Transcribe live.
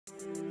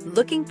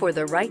Looking for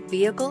the right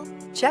vehicle?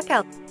 Check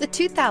out the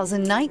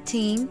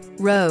 2019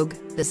 Rogue.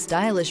 The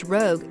stylish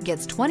Rogue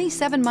gets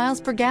 27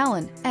 miles per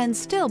gallon and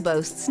still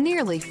boasts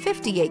nearly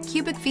 58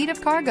 cubic feet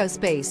of cargo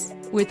space.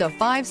 With a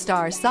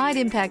 5-star side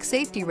impact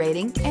safety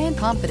rating and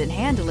confident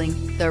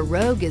handling, the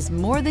Rogue is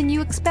more than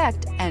you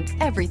expect and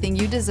everything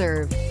you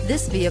deserve.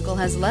 This vehicle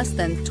has less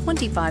than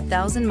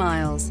 25,000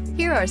 miles.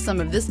 Here are some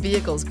of this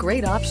vehicle's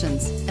great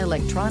options: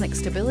 electronic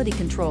stability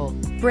control,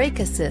 brake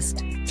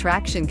assist,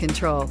 traction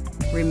control,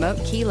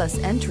 remote keyless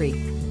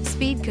entry,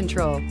 speed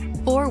control,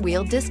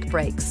 4-wheel disc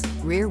brakes,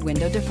 rear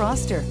window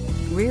defroster,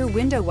 rear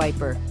window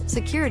wiper,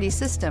 security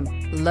system,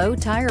 low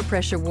tire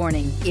pressure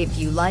warning. If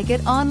you like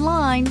it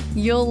online,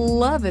 you'll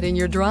love it in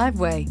your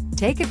driveway.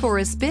 Take it for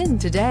a spin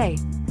today.